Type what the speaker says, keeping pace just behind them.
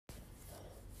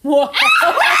Welcome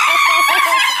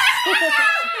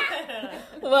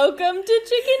to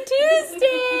Chicken Tuesday!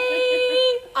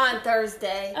 On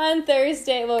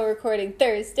Thursday. We're recording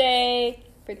Thursday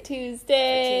for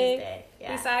Tuesday.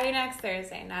 Yeah. We saw you next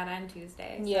Thursday, not on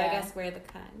Tuesday. So Yeah. I guess we're the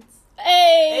cunts.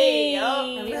 Hey! Are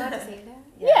we allowed to say that?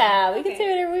 Yeah, we can Okay. say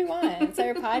whatever we want. It's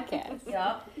our podcast.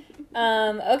 Yup.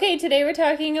 Okay, today we're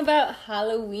talking about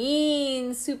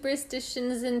Halloween,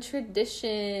 superstitions and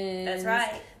traditions. That's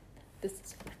right. This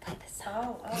is where I play this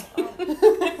song.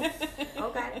 Oh.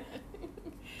 Okay.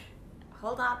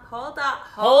 Hold up. Hold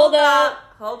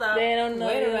up. They don't know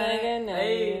Wait a you, minute. they know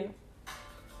Hey. you.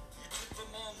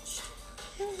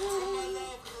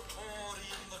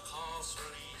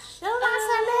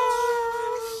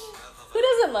 Who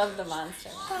doesn't love the monster?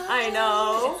 I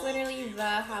know. It's literally the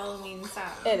Halloween song.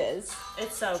 It is.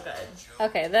 It's so good.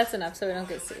 Okay, that's enough so we don't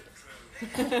get sued.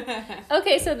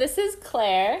 Okay, so this is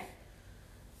Claire.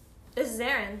 This is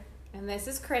Erin. And this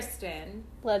is Kristen.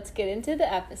 Let's get into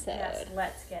the episode. Yes,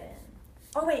 let's get in.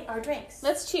 Oh, wait, our drinks.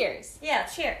 Let's cheers. Yeah,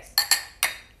 cheers.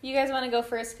 You guys want to go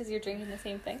first because you're drinking the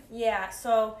same thing? Yeah,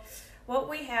 so what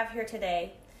we have here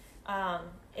today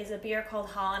is a beer called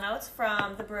Hall & Oates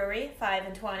from the brewery, 5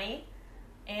 and 20.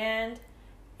 And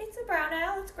it's a brown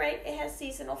ale. It's great. It has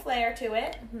seasonal flair to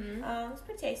it. Mm-hmm. It's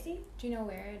pretty tasty. Do you know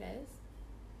where it is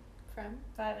from?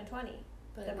 5 and 20.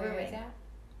 But The where brewery. is that?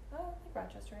 Oh, like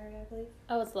Rochester area, I believe.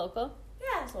 Oh, it's local?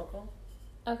 Yeah, it's local.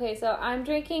 Okay, so I'm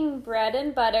drinking bread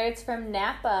and butter. It's from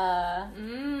Napa.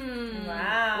 Mmm.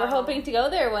 Wow. We're hoping to go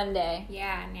there one day.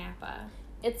 Yeah, Napa.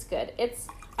 It's good.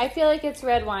 I feel like it's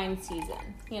red wine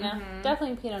season, you know? Mhm.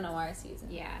 Definitely Pinot Noir season.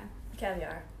 Yeah.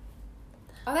 Caviar.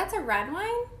 Oh, that's a red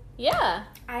wine? Yeah.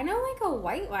 I know like a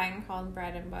white wine called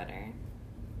bread and butter.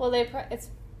 Well, they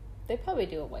probably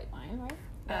do a white wine, right?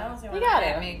 I don't see We why got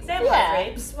not. it. Makes They sense. have Yeah.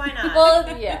 grapes. Why not?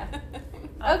 Well, yeah.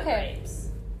 Other okay. grapes.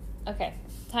 Okay.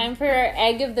 Time for our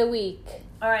egg of the week.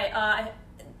 All right.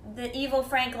 The evil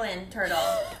Franklin turtle.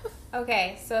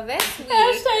 Okay, so this week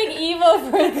Hashtag evil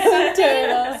for the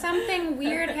turtle. something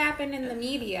weird happened in the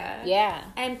media. Yeah.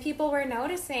 And people were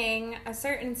noticing a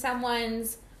certain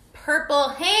someone's purple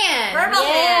hand. Purple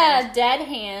Yeah, hand. dead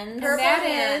hand. And Purple that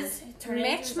hand. is Turn it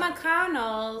Mitch into something.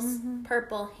 McConnell's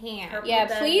purple hand. Purple- Yeah,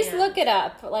 dead please hand. look it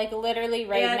up, like literally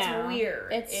right Yeah, it's now.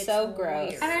 weird. It's so It's gross.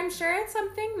 weird. And I'm sure it's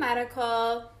something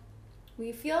medical.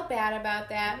 We feel bad about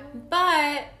that.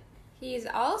 But he's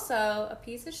also a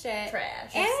piece of shit.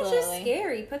 Trash. And it's just Absolutely.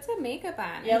 scary. He puts a makeup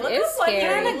on. Yeah, It look is at what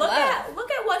scary.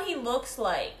 look at what he looks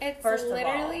like. It's first of all.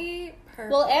 literally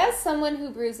purple. Well, as someone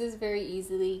who bruises very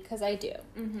easily, because I do,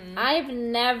 Mhm. I've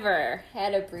never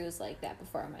had a bruise like that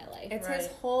before in my life. It's Right. his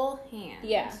whole hand.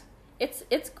 Yeah.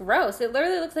 It's gross. It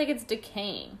literally looks like it's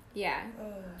decaying. Yeah.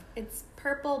 It's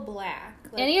purple black.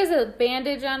 And he has a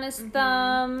bandage on his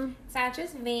thumb. It's not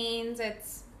just veins,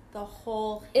 it's the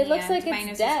whole hand. It looks like minus it's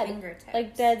his dead. fingertips.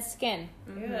 Like dead skin.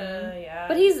 Yeah.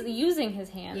 But he's using his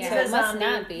hand, Yeah. so He's it a must zombie.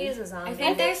 not be. He's a zombie. I I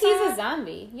think think I he's saw- a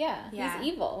zombie. Yeah. Yeah.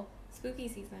 He's evil. Spooky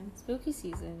season. Spooky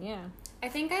season, yeah. I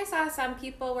think I saw some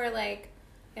people were like,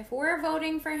 if we're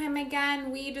voting for him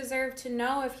again, we deserve to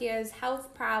know if he has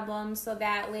health problems so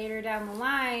that later down the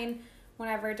line,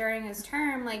 whenever during his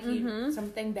term, like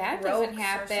something bad doesn't Ropes or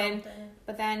happen. something.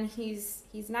 But then he's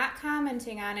not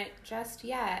commenting on it just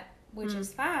yet, which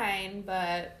is fine,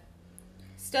 but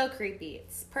still creepy.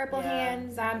 It's purple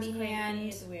hand, zombie It's creepy. hand.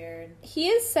 It's weird. He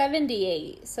is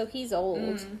 78, so he's old.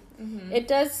 Mm-hmm. It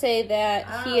does say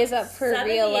that he is up for 78's the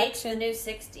re-election. new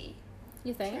 60.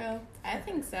 You think? True. I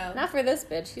think so. Not for this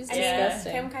bitch. She's I mean,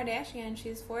 disgusting. Kim Kardashian,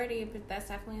 she's 40, but that's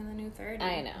definitely in the new 30.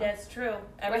 I know. That's true. What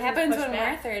Everything's happens pushed when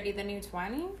back. we're 30? The new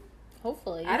 20?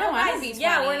 Hopefully. I don't want to be 20.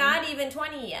 Yeah, we're not even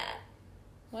 20 yet.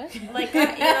 What? Like,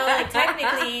 like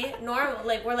technically, normal.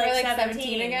 Like we're like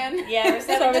 17 again? Yeah, we're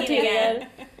 17 17 again.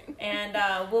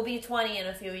 And we'll be 20 in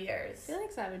a few years. I feel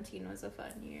like 17 was a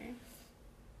fun year.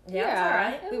 Yeah, it's all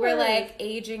right. It We were was. like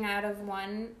aging out of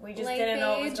one We just life didn't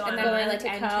know what was age, going and then on. we're Going like to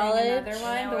entering college. another And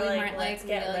one, then but we're we like, weren't like let's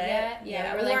get real lit. yet.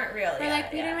 Yeah, we we weren't real We're yet,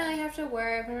 like, we didn't yeah. really have to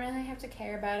work. We didn't really have to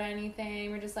care about anything.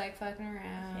 We're just like fucking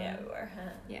around. Yeah, we were.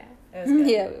 Yeah. It was good.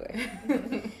 Yeah, we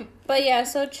were. But yeah,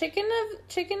 so egg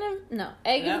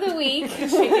of the week.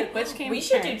 Which came We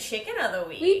should first? do chicken of the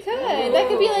week. We could. That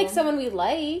could be like someone we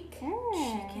like.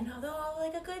 Chicken of the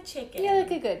like a good chicken. Yeah,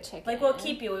 like a good chicken. Like we'll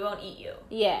keep you. We won't eat you.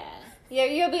 Yeah. Yeah,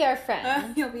 you'll be our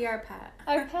friend. You'll be our pet.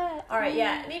 Our pet. All right.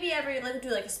 Yeah. Maybe let's do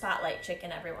like a spotlight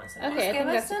chicken every once in a while. Okay. I Give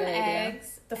think us that's a some good idea.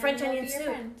 eggs. The and French we'll onion be your soup.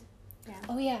 friend.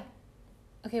 Oh yeah.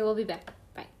 Okay, we'll be back.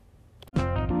 Bye.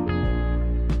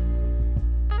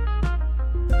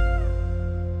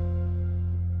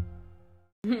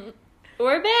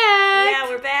 We're back. Yeah,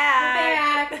 we're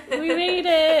back. We made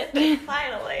it.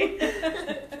 Finally.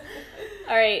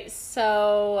 All right,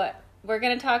 so we're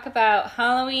going to talk about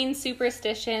Halloween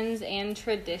superstitions and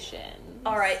traditions.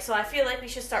 All right, so I feel like we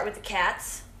should start with the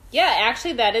cats. Yeah,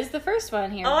 actually, that is the first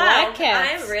one here. Oh, Black wow.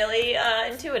 cats. I'm really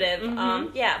intuitive.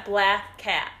 Yeah, black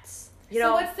cats. You So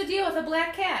know, what's the deal with a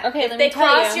black cat? Okay, if let they me tell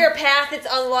cross you. your path, it's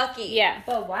unlucky. Yeah.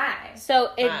 But why? So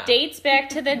it Wow. dates back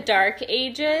to the Dark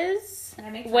Ages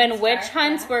That makes when sense. witch Dark,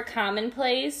 hunts yeah. were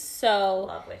commonplace. So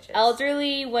Love witches.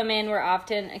 elderly women were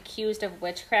often accused of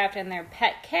witchcraft, and their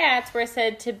pet cats were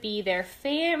said to be their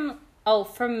familiars.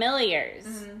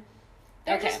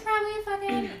 They're Okay. just probably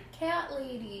fucking cat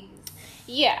ladies.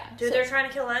 Yeah. Dude, so- they're trying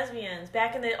to kill lesbians.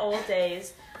 Back in the old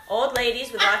days, old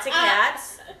ladies with lots of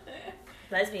cats.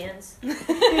 Lesbians.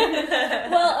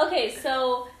 well, okay,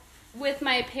 so with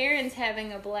my parents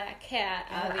having a black cat,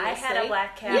 obviously. I had a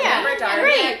black cat. Yeah, Remember, Darby?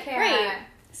 right, Cat. right.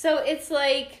 So it's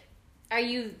like, are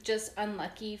you just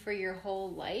unlucky for your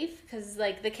whole life? Because,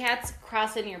 like, the cat's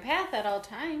crossing your path at all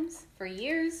times for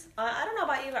years. I don't know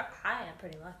about you, but I am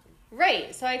pretty lucky.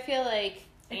 Right, so I feel like,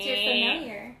 It's your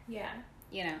familiar. Yeah.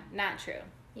 you know, not true.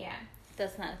 Yeah.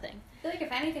 That's not a thing. I feel like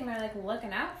if anything, they're like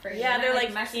looking out for you. Yeah, not, they're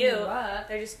like messing cute. you up.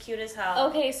 They're just cute as hell.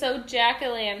 Okay, so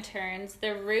jack-o'-lanterns,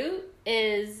 the root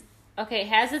is,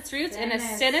 has its roots in a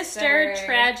sinister, Sinister.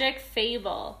 tragic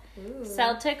fable. Ooh.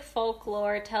 Celtic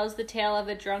folklore tells the tale of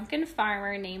a drunken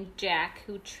farmer named Jack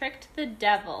who tricked the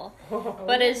devil,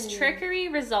 but his trickery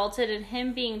resulted in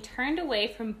him being turned away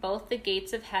from both the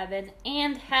gates of heaven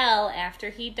and hell after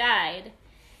he died.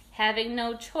 Having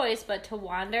no choice but to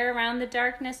wander around the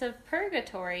darkness of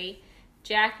purgatory,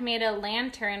 Jack made a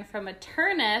lantern from a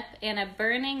turnip and a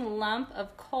burning lump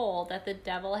of coal that the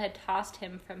devil had tossed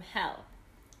him from hell.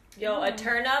 Yo, a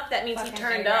turn up? That means he Fucking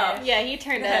turned Irish. up. Yeah, he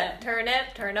turned up.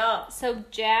 Turnip, turn up. So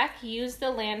Jack used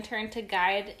the lantern to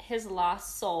guide his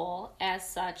lost soul. As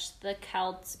such, the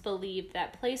Celts believed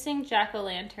that placing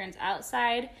jack-o'-lanterns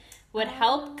outside would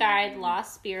help guide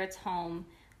lost spirits home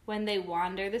when they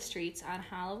wander the streets on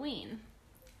Halloween.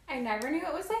 I never knew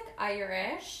it was like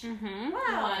Irish. Mm-hmm.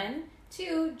 Wow. 1,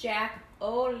 2,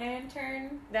 Jack-o'-lantern.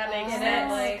 That makes Oh.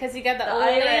 sense. Like- Because he got the The old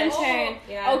Irish. lantern.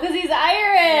 Yeah. Oh, because he's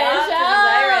Irish. Yup, 'cause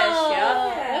he's Irish.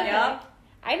 Yup, okay. yup.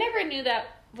 I never knew that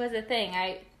was a thing.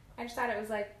 I just thought it was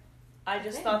like, I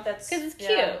just thought that's... Because it's cute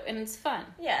yeah. and it's fun.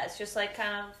 Yeah, it's just like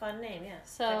kind of a fun name, yeah.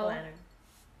 So- Jack-o'-lantern.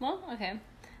 Well, okay.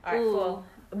 All right, Ooh, cool.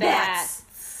 bats.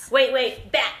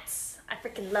 Wait, bats. I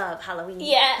freaking love Halloween.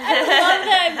 Yeah, I love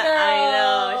that girl. I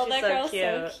know, she's that so girl's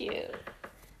so cute.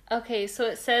 Okay, so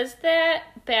it says that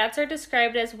bats are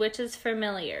described as witches'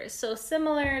 familiars, so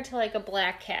similar to like a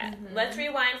black cat. Let's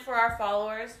rewind for our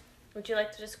followers. Would you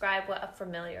like to describe what a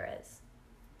familiar is?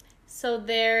 So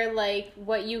they're like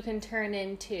what you can turn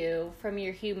into from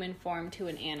your human form to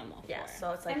an animal Yeah, form.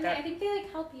 so it's like and that. I think they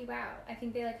like help you out. I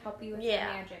think they like help you with Yeah.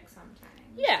 the magic sometimes.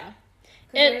 Yeah.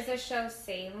 Because there's a show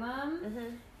Salem,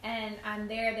 Mhm. and on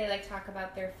there they like talk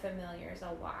about their familiars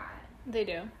a lot. They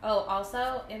do. Oh,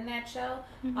 also in that show,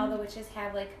 all the witches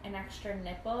have like an extra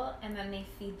nipple, and then they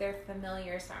feed their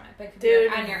familiars from it. But it could Dude,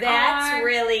 be like, on your that's arm,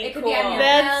 really it could cool. be on your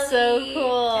That's so belly.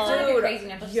 cool. It's like a Dude, crazy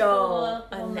nipple. Just Yo, like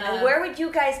a little and nub. where would you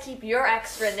guys keep your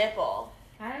extra nipple?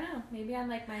 I don't know. Maybe on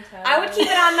like my toe. I would keep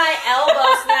it on my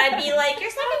elbows, and then I'd be like, "You're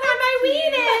stepping on my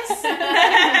weenus."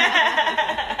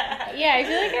 Yeah, I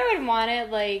feel like I would want it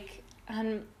like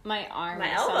on my arm.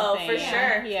 My or elbow something. for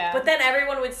sure. Yeah. But then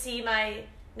everyone would see my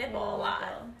nipple Little a lot,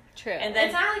 nipple. True. and then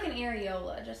It's not like an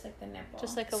areola, just like the nipple.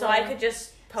 just like a so I little- could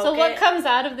just poke So what it. comes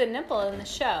out of the nipple in the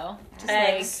show? Just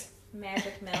Eggs.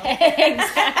 magic milk. like eggs.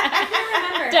 I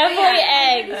can't remember. Definitely But yeah,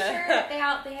 eggs. I'm pretty sure they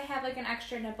have like an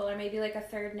extra nipple, or maybe like a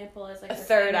third nipple is like A the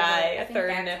third sign of eye, I a think third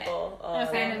that's nipple. It. Oh, A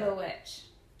sign yeah. of a witch.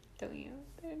 Don't you?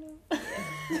 I don't know.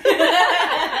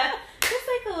 Just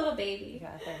like a little baby.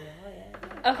 Yeah, a third nipple,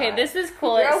 yeah. Okay, this is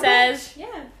cool. You're a It says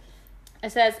Yeah.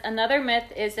 another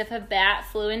myth is if a bat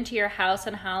flew into your house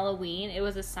on Halloween, it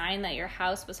was a sign that your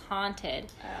house was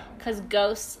haunted because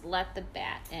ghosts let the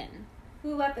bat in.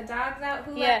 Who let the dogs out?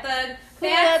 Who Yeah. let the Who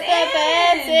let the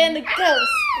bats in? The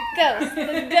ghosts. The ghosts.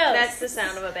 The ghosts. That's the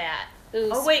sound of a bat. Ooh.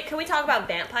 Oh wait, can we talk about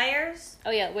vampires?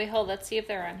 Oh yeah. Wait, hold. Let's see if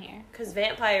they're on here. Because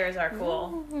vampires are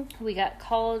cool. We got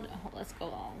called. Oh, let's go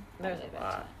all. There's all the way a back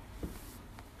to lot.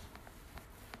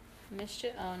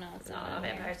 Mischief. Oh no, it's No, not. not on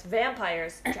here. vampires.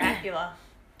 Vampires. Dracula.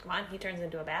 Come on, he turns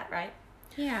into a bat, right?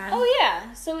 Yeah. Oh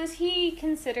yeah. So is he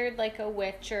considered like a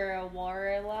witch or a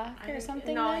warlock or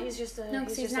something? No, then? he's just a No,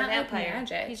 because he's he's just not a like vampire.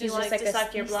 magic. He's He just likes like to a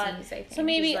suck your blood. species, I think. So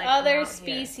maybe He's like, I'm other out here.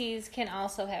 species can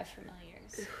also have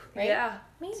familiars, right? Yeah,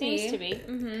 Maybe. Seems to be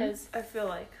Mhm. because I feel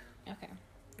like. okay.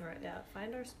 All right, yeah,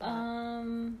 find our spot.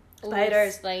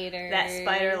 Spiders. That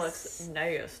spider looks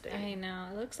nasty. I know.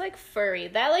 It looks like furry.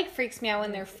 That, like, freaks me out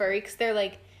when they're furry because they're,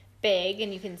 like, big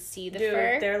and you can see the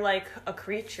fur. They're like a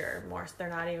creature more. They're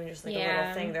not even just like a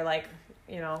little thing. They're like,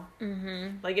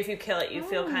 like if you kill it, you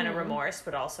feel kind of remorse,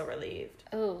 but also relieved.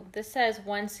 Oh, this says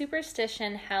one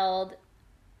superstition held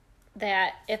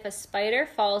that if a spider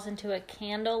falls into a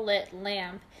candle-lit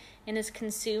lamp and is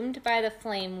consumed by the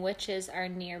flame, witches are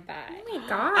nearby. Oh my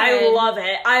god.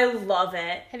 I love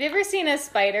it. Have you ever seen a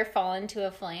spider fall into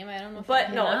a flame? I don't know.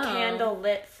 But no, a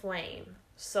candle-lit flame.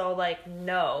 So, like,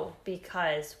 no,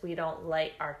 because we don't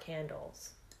light our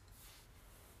candles.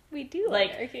 We do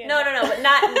like our candles. no, but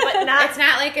not. It's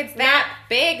not like it's that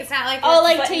big. It's not like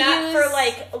like but to not use for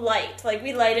like light. Like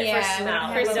we light it for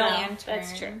smell. For smell. smell.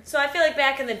 That's true. So I feel like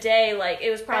back in the day, like it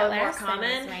was probably more last thing was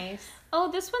common. nice. Oh,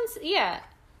 this one's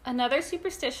another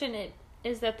superstition.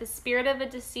 Is that the spirit of a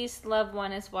deceased loved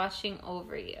one is watching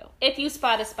over you if you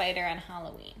spot a spider on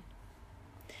Halloween.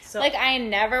 So Like I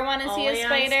never want to see a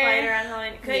spider. On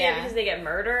Halloween. Because they get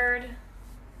murdered.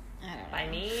 I don't know. By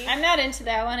me. I'm not into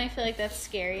that one. I feel like that's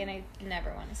scary, and I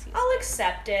never want to see. I'll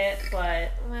accept it,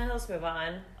 but let's move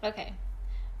on. Okay,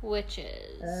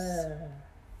 witches.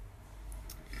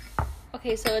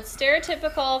 Okay, so it's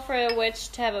stereotypical for a witch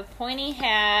to have a pointy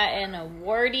hat and a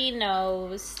warty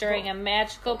nose, stirring a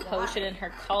magical potion in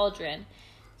her cauldron.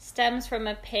 Stems from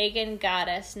a pagan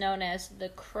goddess known as the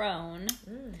crone.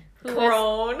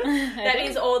 Crone. That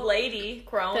means old lady.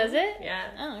 Crone. Does it? Yeah.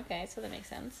 Oh, okay, so that makes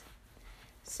sense.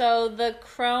 So the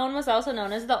crone was also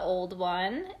known as the Old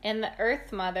One, and the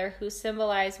Earth Mother, who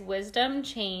symbolized wisdom,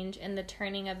 change, and the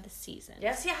turning of the seasons.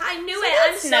 Yes, yeah, I knew So it.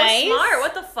 I'm that's so nice. smart.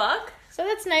 What the fuck? So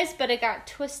that's nice, but it got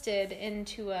twisted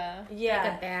into a... Yeah.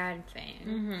 Like a bad thing.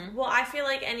 Mm-hmm. Well, I feel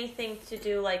like anything to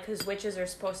do, like, because witches are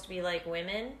supposed to be, like,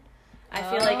 women. I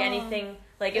feel like anything...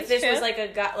 Like, if That's this was, true. like, a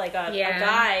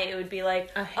guy, it would be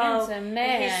like... A handsome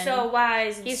man. He's so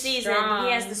wise and He's seasoned. strong.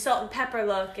 He has the salt and pepper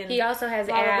look. And He also has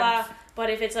blah, blah, abs. blah. But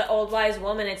if it's an old wise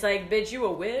woman, it's like, bitch, you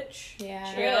a witch?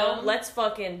 Yeah. You know, let's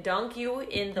fucking dunk you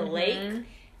in the lake.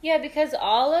 Yeah, because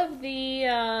all of the...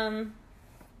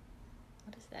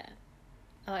 what is that?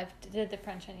 Oh, I did the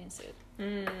French onion soup.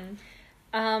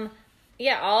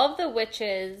 Yeah, all of the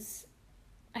witches...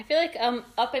 I feel like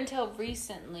up until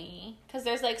recently, because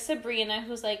there's like Sabrina,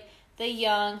 who's like the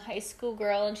young high school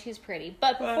girl, and she's pretty.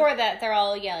 But before that, they're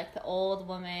all like the old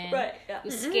woman, Right, yeah.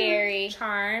 who's scary.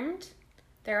 Charmed.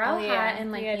 They're all Oh, yeah. hot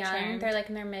and like Yeah, young. Charmed. They're like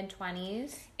in their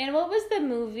mid-20s. And what was the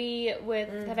movie with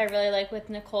that I really like with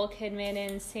Nicole Kidman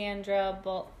and Sandra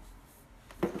Bullock?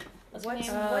 What's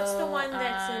the one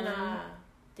that's in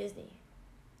Disney?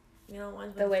 You know,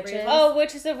 ones with The three Witches? of them? Oh,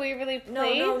 Witches of Waverly Place?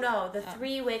 No. The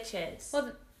three witches.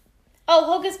 Well,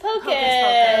 Hocus Pocus.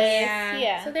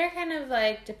 Yeah. So they're kind of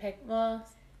like well,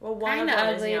 one kind of of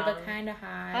them ugly, is young. but kind of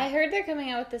hot. I heard they're coming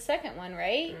out with the second one,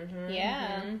 right?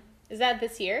 Yeah. Is that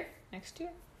this year? Next year?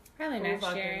 Probably Who next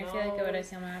fucking year. I feel like it would have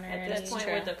come out At already. this point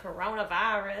true. with the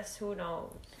coronavirus, who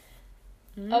knows?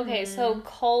 Okay, so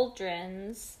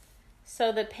cauldrons.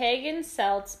 So the pagan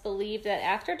Celts believed that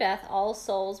after death, all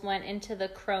souls went into the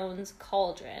crone's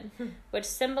cauldron, which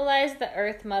symbolized the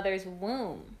Earth Mother's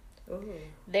womb. Ooh.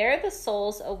 There the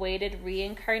souls awaited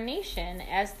reincarnation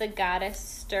as the goddess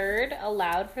stirred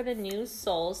aloud for the new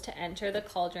souls to enter the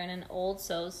cauldron and old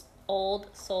souls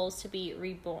to be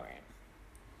reborn.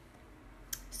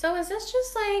 So is this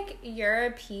just like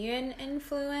European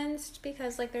influenced?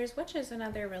 Because like there's witches in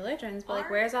other religions, but like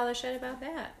where's all the shit about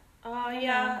that? Oh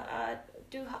yeah.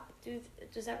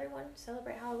 Does everyone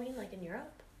celebrate Halloween like in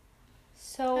Europe?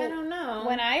 So I don't know.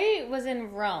 When I was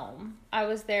in Rome, I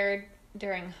was there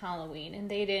during Halloween, and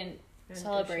they didn't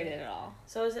celebrate it at all.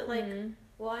 So is it like?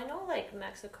 Well, I know like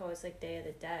Mexico is like Day of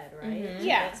the Dead, right?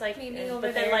 Yeah. It's like, Maybe over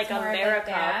but then there like it's more like America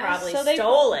that. probably So they-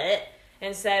 stole it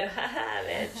and said, "Haha,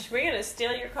 bitch, we're gonna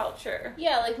steal your culture."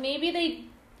 Yeah, like maybe they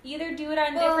either do it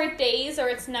on different days, or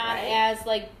it's not Right. as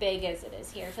like big as it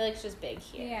is here. I feel like it's just big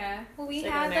here. Yeah. Well, we It's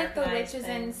like had an like the Americanized witches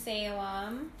thing. in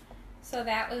Salem, so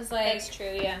that was like That's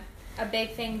true. Yeah. a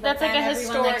big thing. But That's like then a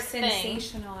everyone, like, historic thing.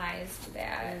 sensationalized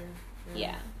that.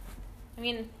 Yeah. I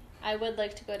mean, I would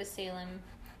like to go to Salem,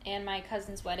 and my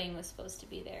cousin's wedding was supposed to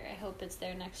be there. I hope it's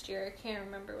there next year. I can't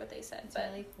remember what they said, It's but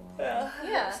really cool.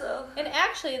 yeah. So. And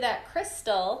actually, that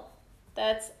crystal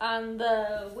that's on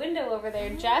the window over there,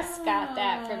 Jess got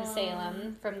that from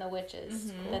Salem, from the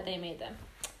witches that they made them.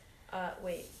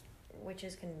 Wait,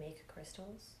 witches can make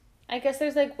crystals? I guess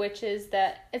there's like witches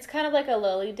that it's kind of like a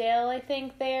Lilydale, I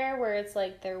think, there, where it's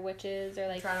like they're witches or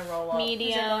like Trying to roll up.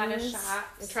 mediums. There's like a lot of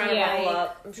shops. I'm trying to Yeah. roll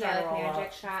up. I'm trying Yeah, to like roll magic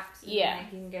up. shops. And Yeah. like you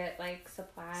can get like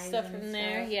supplies Stuff and from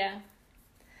there, yeah.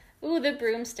 Ooh, the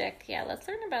broomstick. Yeah, let's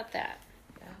learn about that.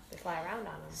 Yeah, they fly around on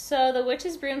them. So the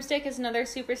witch's broomstick is another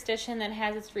superstition that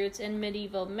has its roots in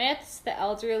medieval myths. The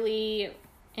elderly,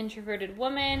 introverted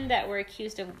women that were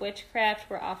accused of witchcraft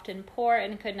were often poor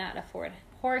and could not afford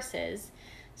horses.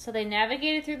 So they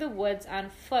navigated through the woods on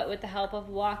foot with the help of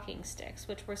walking sticks,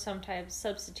 which were sometimes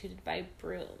substituted by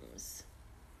brooms.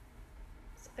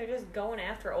 So they're just going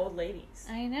after old ladies.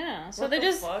 I know. So What they the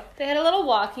just fuck? they had a little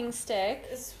walking stick,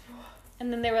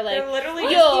 and then they were like, They're literally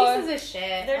Pieces of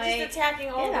shit. they're like, just attacking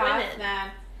old get off women. them.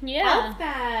 yeah. Help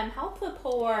them. Help the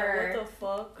poor. What the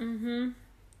fuck? Mm-hmm.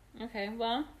 Okay,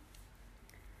 well.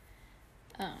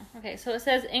 Oh, okay. So it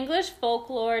says English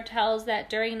folklore tells that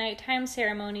during nighttime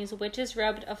ceremonies, witches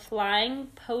rubbed a flying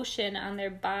potion on their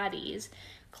bodies,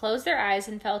 closed their eyes,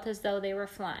 and felt as though they were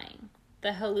flying. The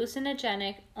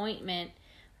hallucinogenic ointment,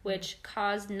 which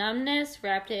caused numbness,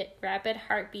 rapid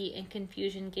heartbeat, and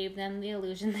confusion, gave them the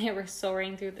illusion they were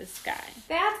soaring through the sky.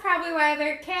 That's probably why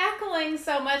they're cackling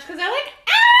so much, because they're like,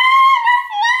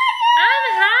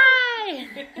 I'm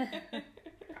high!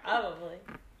 Probably.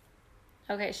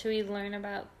 Okay, should we learn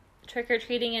about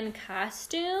trick-or-treating in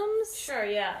costumes? Sure,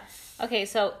 yeah. Okay,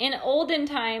 so in olden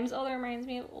times, that reminds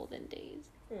me of olden days.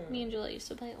 Me and Julia used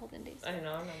to play olden days. I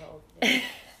know, I'm not old.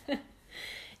 Yeah.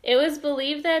 It was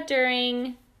believed that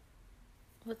during,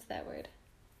 what's that word?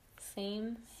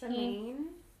 Samhain?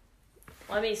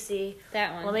 Let me see.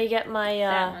 That one. Let me get my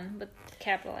that one, but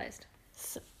capitalized.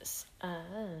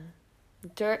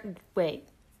 Wait.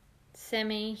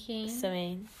 Samhain.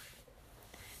 Samhain.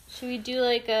 Should we do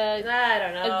like I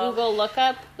don't know. a Google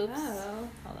lookup? Oops. Oh.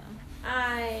 Hold on.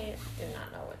 I do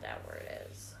not know what that word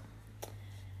is.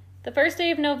 The first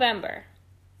day of November.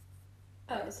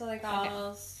 Oh, so like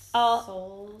All- All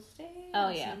Souls Day? Oh,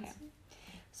 yeah. Okay.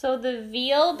 So the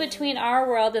veil between our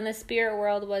world and the spirit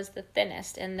world was the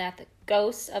thinnest, in that the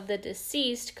ghosts of the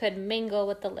deceased could mingle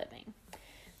with the living.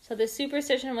 So the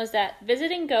superstition was that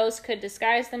visiting ghosts could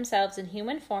disguise themselves in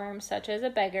human form, such as a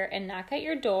beggar, and knock at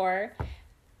your door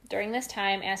during this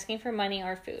time, asking for money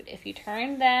or food. If you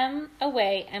turn them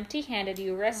away empty-handed,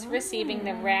 you risk receiving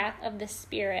the wrath of the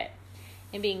spirit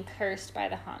and being cursed by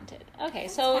the haunted. Okay,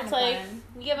 so it's kinda like fun.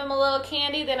 you give them a little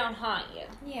candy, they don't haunt you.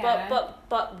 Yeah.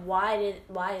 But why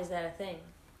is that a thing?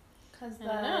 Because I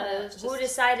don't know, it was Who just-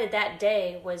 decided that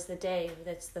day was the day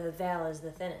that's the veil is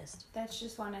the thinnest? that's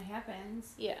just when it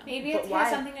happens. Yeah. Maybe But it why?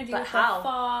 has something to do But with how? the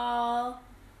fall.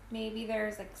 Maybe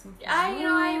there's like some full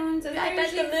I moons. bet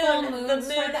There's the usually full moon moons for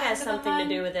the end has of the something to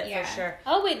do month. with it Yeah. for sure.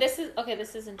 Oh wait, this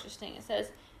is interesting. It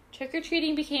says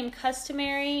trick-or-treating became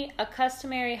a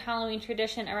customary Halloween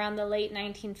tradition around the late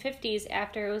 1950s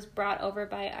after it was brought over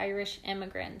by Irish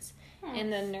immigrants in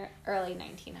the early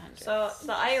 1900s. So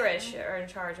the Irish are in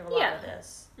charge of a lot Yeah. of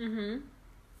this. Mm-hmm.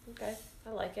 Okay, I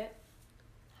like it.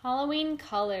 Halloween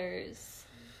colors.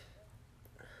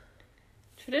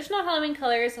 Traditional Halloween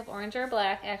colors of orange or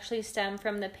black actually stem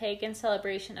from the pagan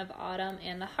celebration of autumn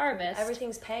and the harvest.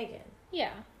 Everything's pagan.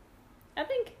 Yeah. I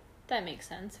think that makes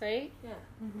sense, right? Yeah.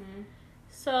 Mm-hmm.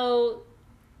 So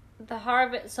the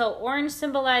harvest, so orange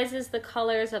symbolizes the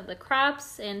colors of the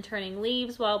crops and turning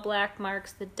leaves, while black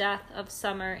marks the death of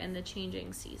summer and the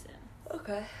changing season.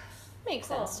 Okay. Makes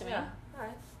Cool. sense to me. Yeah. All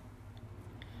right.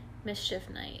 Mischief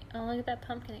night. Oh, look at that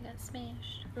pumpkin, it got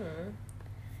smashed. Hmm.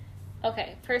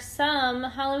 Okay, for some,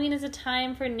 Halloween is a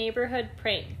time for neighborhood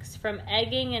pranks. From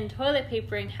egging and toilet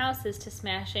papering houses to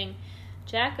smashing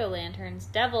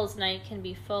jack-o'-lanterns, Devil's Night can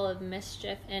be full of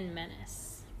mischief and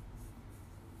menace.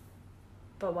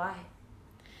 But why?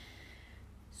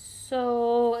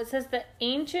 So it says the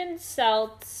ancient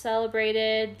Celts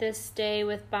celebrated this day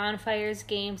with bonfires,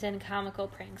 games, and comical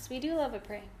pranks. We do love a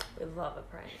prank. We love a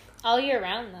prank. All year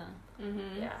round, though.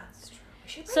 Mm-hmm. Yeah, it's true. We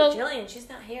should bring So- Jillian. She's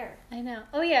not here. I know.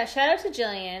 Oh, yeah. Shout out to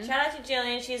Jillian. Shout out to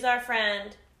Jillian. She's our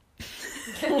friend.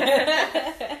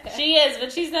 She is,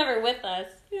 but she's never with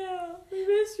us. Yeah, we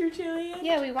miss you, Jillian.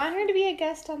 Yeah, we want her to be a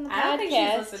guest on the podcast. I don't think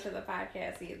she's listened to the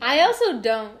podcast either. I also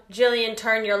don't. Jillian,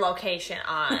 turn your location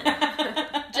on.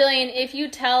 Jillian, if you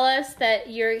tell us that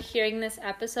you're hearing this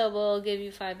episode, we'll give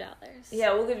you $5.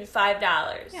 Yeah, we'll give you $5.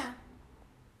 Yeah.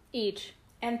 Each.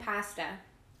 And pasta.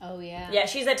 Oh, yeah. Yeah,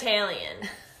 she's Italian.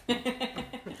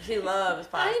 She loves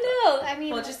pasta. I know. I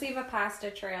mean, We'll just leave a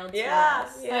pasta trail to Yeah,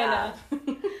 us. yeah. I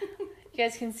know. You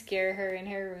guys can scare her in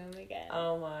her room again.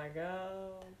 Oh my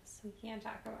god. So we can't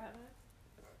talk about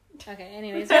it. Okay,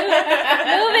 anyways.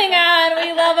 Moving on.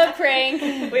 We love a prank.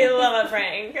 We love a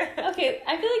prank. Okay,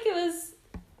 I feel like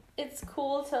it's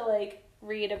cool to, like,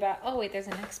 read about. Oh, wait, there's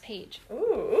a next page.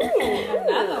 Ooh.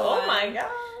 Another Oh one. my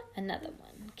god. Another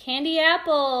one. Candy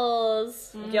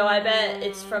apples. Yo, I bet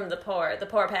it's from the poor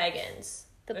pagans.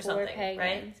 The or poor something, pagans.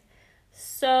 right?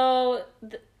 So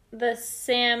the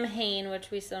Samhain,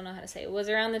 which we still know how to say, was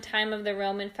around the time of the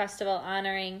Roman festival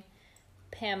honoring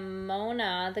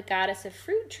Pomona, the goddess of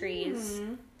fruit trees.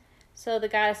 So the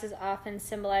goddess is often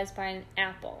symbolized by an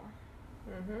apple.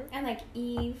 And like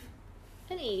Eve.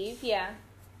 And Eve, yeah.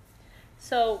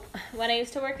 So when I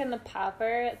used to work in the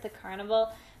popper at the carnival,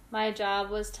 my job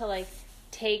was to like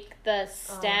take the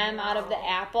stem out of the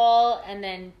apple and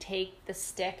then take the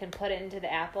stick and put it into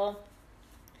the apple.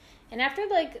 And after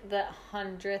like the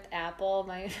 100th apple,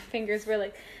 my fingers were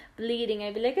like bleeding.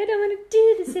 I'd be like, I don't want to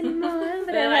do this anymore.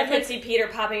 But then I could see Peter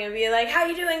popping and be like, "How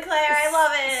you doing, Claire? I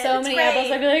love it. So it's many great."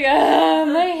 apples. I'd be like, oh,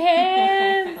 my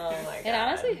hand. Oh my god. It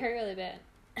honestly hurt really bad.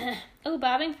 Oh,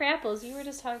 bobbing for apples. You were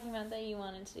just talking about that you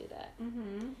wanted to do that.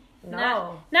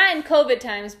 No. Not in COVID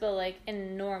times, but like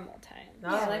in normal times. No,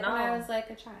 Yeah, like no. when I was like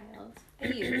a child. A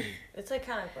youth. It's like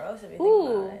kind of gross if you think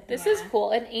Ooh, about it. this is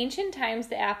cool. In ancient times,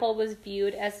 the apple was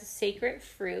viewed as a sacred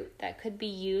fruit that could be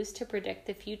used to predict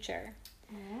the future.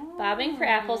 Bobbing for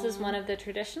apples is one of the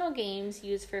traditional games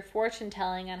used for fortune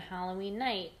telling on Halloween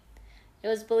night. It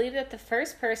was believed that the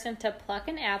first person to pluck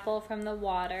an apple from the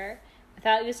water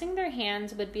without using their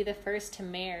hands would be the first to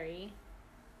marry.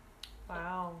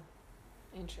 Wow.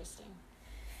 Interesting.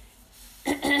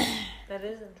 That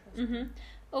is interesting.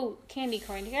 Oh, candy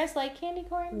corn. Do you guys like candy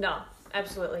corn? No,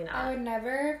 absolutely I not. would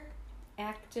never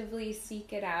actively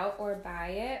seek it out or buy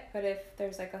it, but if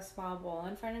there's like a small bowl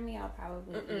in front of me, I'll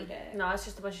probably eat it. No, it's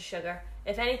just a bunch of sugar.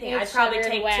 If anything, It's I'd probably sugar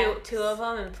and take wax. two of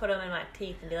them and put them in my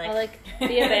teeth and be like, Or like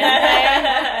be a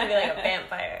vampire? I'd be like a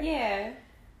vampire. Yeah.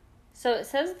 So it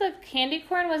says the candy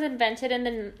corn was invented in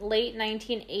the late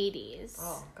 1980s.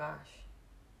 Oh gosh.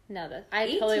 No, I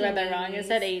totally read that wrong. It 1880s.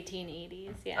 said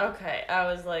 1880s. Yeah. Okay,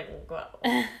 I was like, well.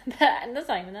 That's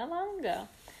not even that long ago.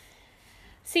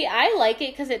 See, I like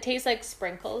it because it tastes like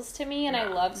sprinkles to me, and I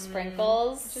love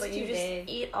sprinkles. But you too just big.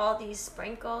 eat all these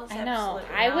sprinkles? I know.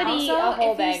 Absolutely I would not. eat Also, a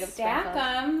whole if bag you of stack sprinkles.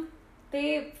 them,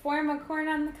 they form a corn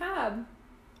on the cob.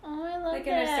 Oh, I love Like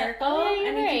that. in a circle, Oh, yeah,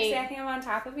 and you're you keep right. stacking them on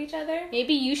top of each other.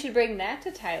 Maybe you should bring that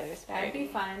to Tyler's That'd party. be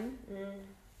fun.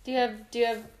 Do you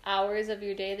have hours of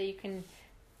your day that you can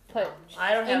put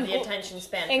I don't have and the gl- attention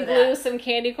span and for glue that. some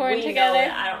candy corn We know together?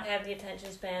 it. I don't have the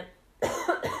attention span.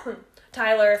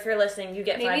 Tyler, if you're listening, you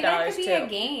get Maybe $5 that could be too. a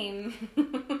game.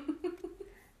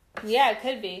 Yeah, it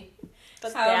could be.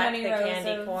 But How stack many the rows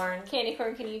candy of- corn. Candy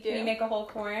corn can you do? Can you make a whole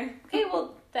corn? Okay,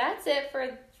 well, that's it for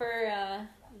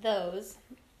those.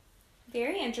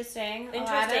 Very interesting. A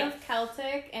Interesting. lot of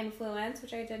Celtic influence,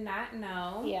 which I did not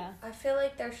know. Yeah. I feel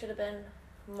like there should have been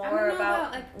I more don't know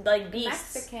about, about, like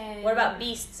beasts. Mexican. What about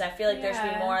beasts? I feel like there should be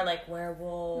Yeah. more like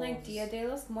werewolves. Like Dia de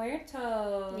los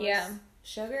Muertos. Yeah.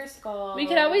 Sugar Skull. We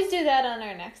could always do that on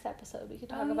our next episode. We could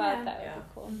talk Oh, about yeah. that. Yeah. Would be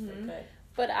cool. Mm-hmm. Good.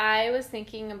 But I was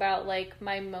thinking about like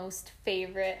my most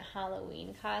favorite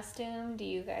Halloween costume. Do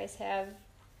you guys have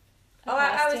a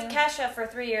I was costume? Kesha for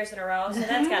 3 years in a row, so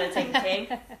that's got to take a king.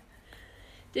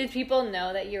 Did people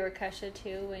know that you were Kesha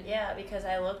too? When Yeah, because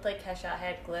I looked like Kesha. I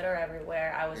had glitter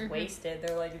everywhere. I was wasted.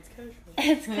 They're like, it's Kesha.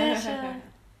 It's Kesha.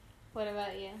 What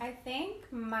about you? I think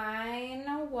mine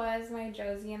was my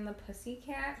Josie and the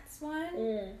Pussycats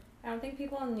one. I don't think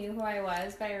people knew who I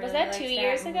was, but I really Was that liked 2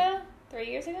 years movie. ago? 3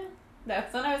 years ago?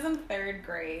 That's when I was in 3rd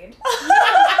grade.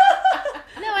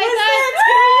 No, I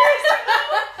thought.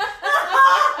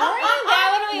 Weren't you that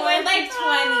when we More went like to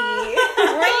 20.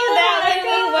 Were you that when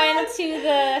we went to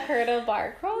the Hurdle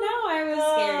Bar Crawl? No, I was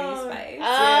Scary Spice.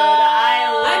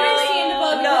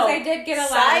 Understandable because I did get a lot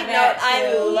Side of note, that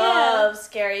I too. love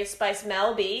Scary Spice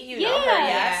Mel B. You know her,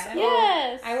 yes? Yeah.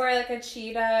 Yes. I wore like a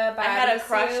cheetah body I had a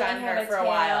crush suit on and her had for a tail.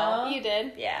 while. You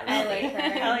did. Yeah, I Mel B. like her.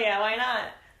 Hell yeah, why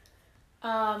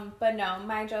not? But no,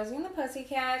 my Josie and the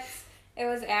Pussycats. It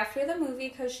was after the movie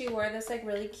because she wore this like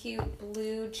really cute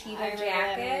blue cheetah I remember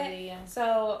that jacket. movie, yeah.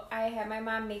 So I had my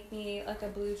mom make me like a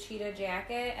blue cheetah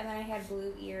jacket, and then I had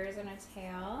blue ears and a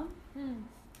tail.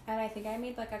 And I think I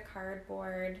made like a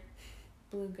cardboard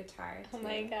blue guitar too. Oh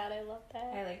my god, I love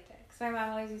that. I liked it because my mom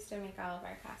always used to make all of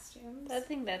our costumes. I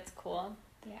think that's cool.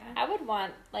 Yeah. I would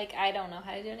want, like, I don't know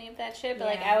how to do any of that shit, but,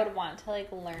 like, Yeah. I would want to,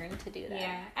 like, learn to do that.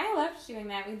 Yeah, I loved doing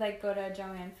that. We'd like go to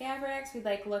Joanne Fabrics. We'd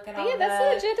like look at But all yeah, that's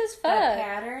the legit as the fuck.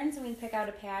 patterns, and we'd pick out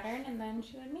a pattern, and then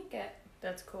she would make it.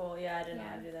 That's cool. Yeah, I didn't know Yeah.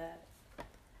 how to do that.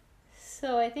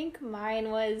 So I think mine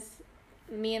was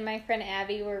me and my friend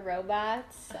Abby were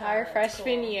robots our that's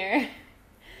freshman cool. year.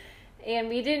 And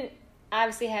we didn't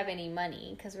obviously have any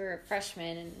money because we were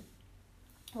freshmen, and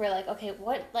we're like, okay,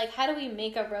 how do we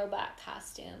make a robot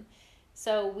costume?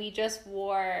 So we just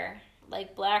wore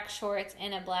like black shorts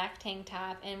and a black tank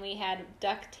top, and we had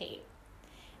duct tape.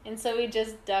 And so we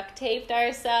just duct taped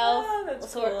ourselves. Oh,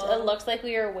 that's so cool. it looked like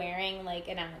we were wearing like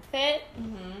an outfit.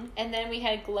 Mm-hmm. And then we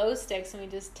had glow sticks and we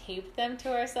just taped them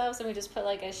to ourselves and we just put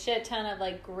like a shit ton of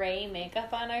like gray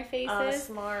makeup on our faces.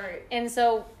 Smart. And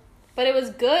so, but it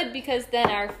was good because then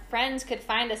our friends could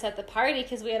find us at the party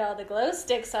because we had all the glow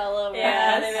sticks all over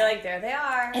Yeah, us. they'd be like, there they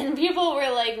are. And people were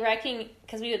like wrecking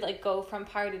because we would like go from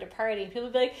party to party. And people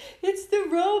would be like, "It's the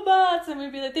robots," and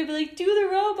we'd be like, they'd be like, "Do the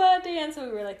robot dance," and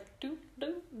we were like, "Do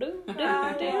do do do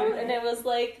do," and it was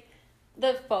like,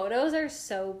 the photos are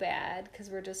so bad because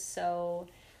we're just so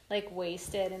like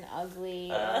wasted and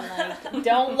ugly and like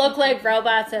don't look like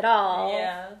robots at all.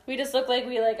 Yeah. We just look like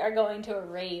we like are going to a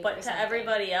rave. But or to something.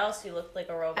 everybody else, you looked like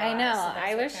a robot. I know. So that's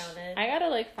I what wish counted. I gotta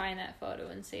like find that photo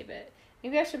and save it.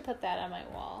 Maybe I should put that on my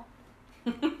wall.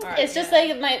 All right, It's just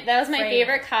yeah. like that was my Frame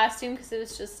favorite it. costume because it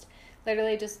was just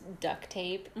literally just duct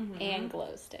tape Mhm. and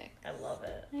glow stick. I love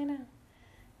it. I know.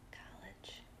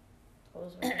 College.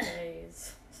 Those were the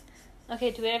days. Okay,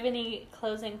 do we have any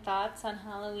closing thoughts on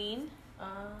Halloween?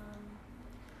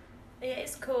 Yeah,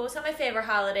 it's cool. It's not my favorite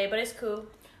holiday, but it's cool.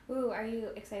 Ooh, are you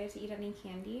excited to eat any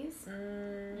candies?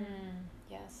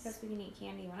 Yes. Because we can eat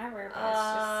candy whenever, but it's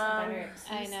just a better I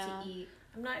excuse know. to eat.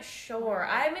 I'm not sure.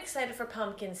 I'm excited for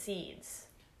pumpkin seeds.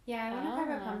 Yeah, I want to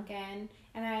grab a Ah. pumpkin,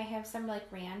 and I have some like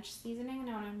ranch seasoning, and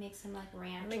I want to make some like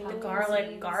ranch. I mean, the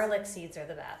pumpkin garlic seeds. seeds are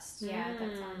the best. Yeah, that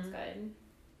Mm. sounds good.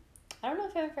 I don't know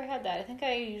if I've ever had that. I think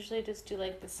I usually just do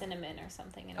like the cinnamon or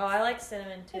something. And Oh, I like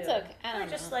cinnamon too. It's okay. I don't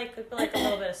just know. like a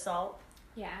little bit of salt,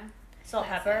 Yeah. salt,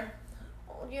 That's pepper.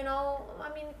 You know,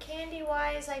 I mean, candy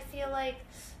wise, I feel like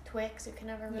Twix. You can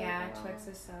never really Yeah, go Twix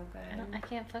wrong. is so I good.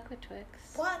 can't fuck with Twix.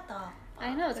 What the?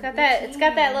 I know it's The got that. It's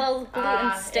got that little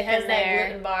gluten stick it has in that there.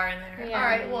 gluten bar in there. Yeah. All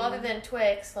right. Well, other than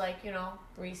Twix, like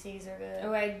Reese's are good.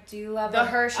 Oh, I do love The a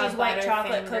Hershey's white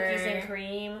chocolate Butterfinger. cookies and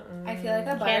cream. I feel like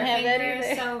a Can't have that Butterfinger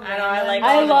either. is so I know, I like random.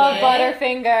 I all the love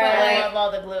gluten. Butterfinger. But I like- love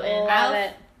all the gluten. Love I'll-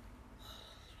 it.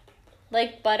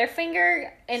 Like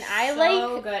Butterfinger, and I so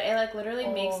like. good. It like literally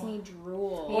makes Oh. me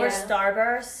drool. Or Yeah.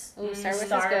 Starburst. Ooh, Starburst is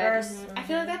Starburst. good. I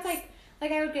feel like that's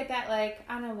like I would get that like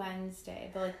on a Wednesday,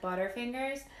 but like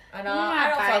Butterfingers. I know. You I not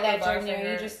don't buy fuck that with during the year. You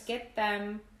Butterfingers. just get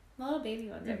them. The little baby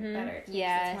ones are Mhm. better. Too, 'cause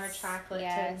Yes, it's more chocolate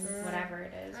yes. to whatever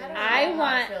it is. I don't whatever. know I how I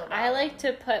want. feel about I like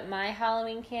them. to put my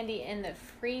Halloween candy in the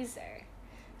freezer,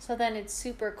 so then it's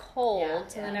super cold. Yeah,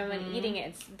 so then yeah. when I'm eating it,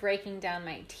 it's breaking down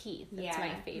my teeth. That's Yeah, my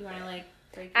you favorite. want to like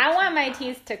break. I your want my off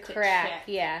teeth to to crack. check.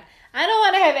 Yeah, I don't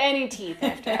want to have any teeth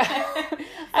after. I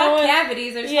Fuck want.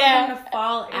 cavities. I just yeah. want them to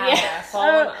fall out. Yeah, fall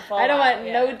I don't out, want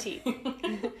yeah. no teeth.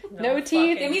 No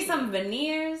teeth. Give me some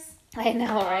veneers. I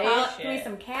know, right? Give me shit.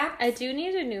 some caps. I do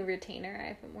need a new retainer. I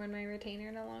haven't worn my retainer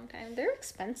in a long time. They're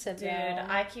expensive, Dude, though.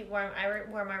 I keep wearing.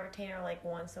 Wear my retainer like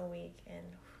once a week, and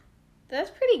That's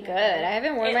pretty good. I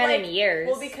haven't worn It, mine like- in years.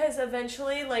 well, because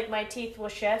eventually, like my teeth will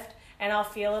shift, and I'll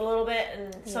feel it a little bit,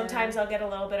 and sometimes I'll get a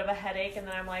little bit of a headache, and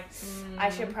then I'm like, I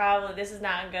should probably. This is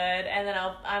not good, and then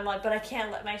I'm like, but I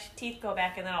can't let my teeth go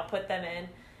back, and then I'll put them in.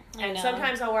 I And know.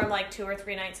 sometimes I'll wear them like 2 or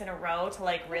 3 nights in a row to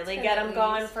like really good get at them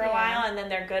going least, for a yeah. while, and then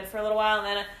they're good for a little while, and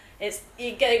then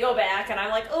they go back, and I'm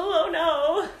like, oh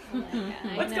no, Oh my God,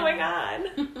 I what's know. going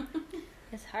on?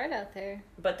 It's hard out there.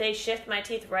 But they shift my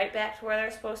teeth right back to where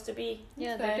they're supposed to be.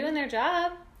 Yeah, That's they're good. doing their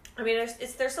job. I mean,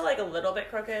 they're still like a little bit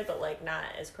crooked, but like not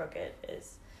as crooked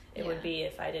as it Yeah. would be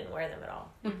if I didn't wear them at all.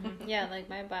 Yeah, like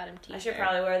my bottom teeth. I should are-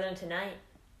 probably wear them tonight.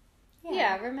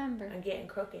 Yeah, remember. I'm getting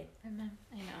crooked. Remember.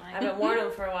 I know. I haven't worn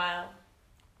them for a while.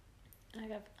 I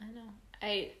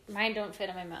know. Mine don't fit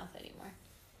in my mouth anymore.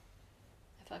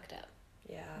 I fucked up.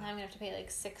 Now Yeah. I'm gonna have to pay like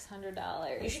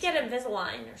 $600. You should get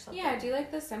Invisalign or something. Yeah, do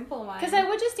like the simple one. Because I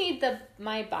would just need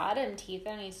my bottom teeth.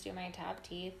 I don't need to do my top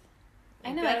teeth.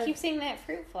 I know. I gotta- keep saying that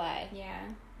fruit fly. Yeah.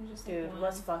 you just Dude, one.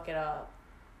 let's fuck it up.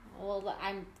 Well,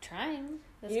 I'm trying.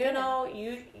 Let's You get know,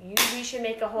 we should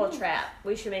make a whole trap.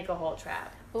 We should make a whole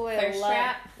trap. it. Ooh, I Thirst love.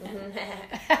 trap.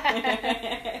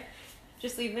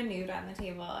 Just leave the nude on the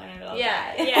table and it'll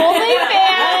Yeah, die.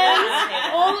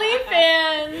 yeah.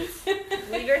 OnlyFans.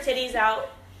 OnlyFans. Leave your titties out.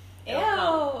 Ew.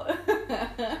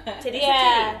 Titties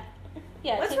Yeah. are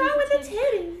Yeah. What's titties wrong are with the titties.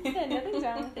 titty? Yeah, nothing's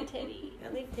wrong with the titty.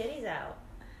 Gotta leave titties out.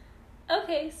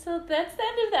 Okay, so that's the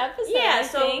end of the episode. Yeah, I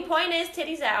so think. point is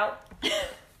titties out.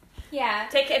 Yeah.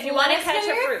 If you want to Let us catch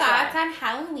know a your fruit thoughts fly. on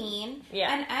Halloween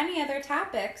Yeah. and any other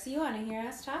topics you want to hear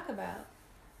us talk about.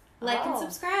 Like and Oh.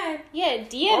 subscribe. Yeah,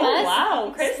 DM Oh, us.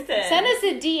 wow, Kristen. Send us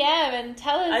a DM and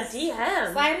tell A us.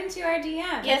 DM. Slide into our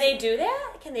DM. Can they do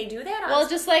that? Can they do that? Well,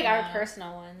 just like our Yeah.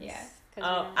 personal ones. Yeah. 'Cause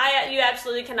Oh, we don't- you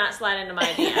absolutely cannot slide into my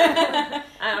DM.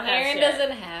 I don't have Aaron shit.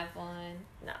 doesn't have one.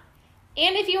 No.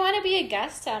 And if you want to be a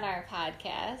guest on our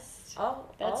podcast, Oh,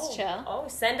 That's chill. Oh,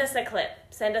 send us a clip.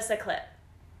 Send us a clip.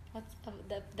 What's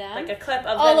them? Like a clip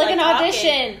of Oh, them, like an talking.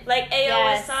 audition. Like, hey,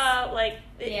 Yes. what's up? Like,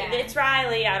 Yeah. it's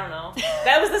Riley. I don't know.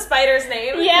 That was the spider's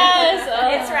name. Yes. Oh.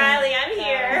 It's Riley. I'm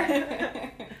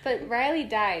here. But Riley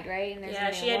died, right? And there's Yeah,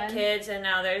 a she new had one? kids, and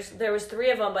now there was 3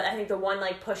 of them, but I think the one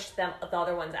like pushed the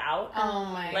other ones out. Oh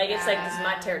my Like god. it's like, this is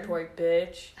my territory,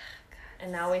 bitch.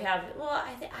 And now we have. Well, I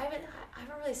haven't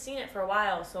really seen it for a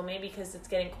while, so maybe because it's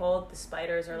getting cold, the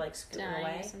spiders are like scooting Dying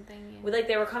away. or something. We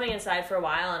they were coming inside for a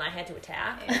while, and I had to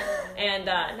attack. And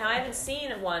now I haven't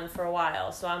seen one for a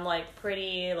while, so I'm like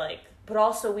pretty like. But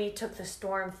also we took the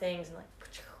storm things and like.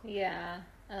 Yeah.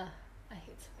 Ugh, I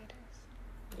hate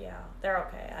spiders. Yeah, they're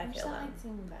okay. I I'm feel still them. like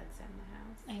seeing bugs in the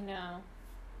house. I know.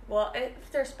 Well,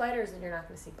 if they're spiders, then you're not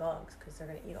going to see bugs because they're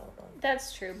going to eat all the bugs.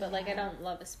 That's true, but like I don't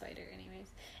love a spider anyways.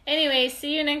 Anyway,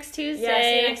 see you next Tuesday. Yeah,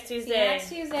 see you next Tuesday.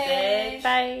 See you next Tuesday. Bitch.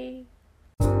 Bye.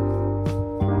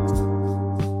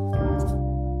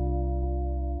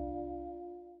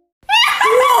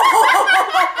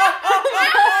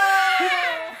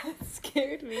 It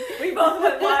scared me. We both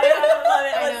went wild. I love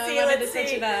it. I Let's know, see. I wanted Let's to switch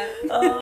see. it up. Oh.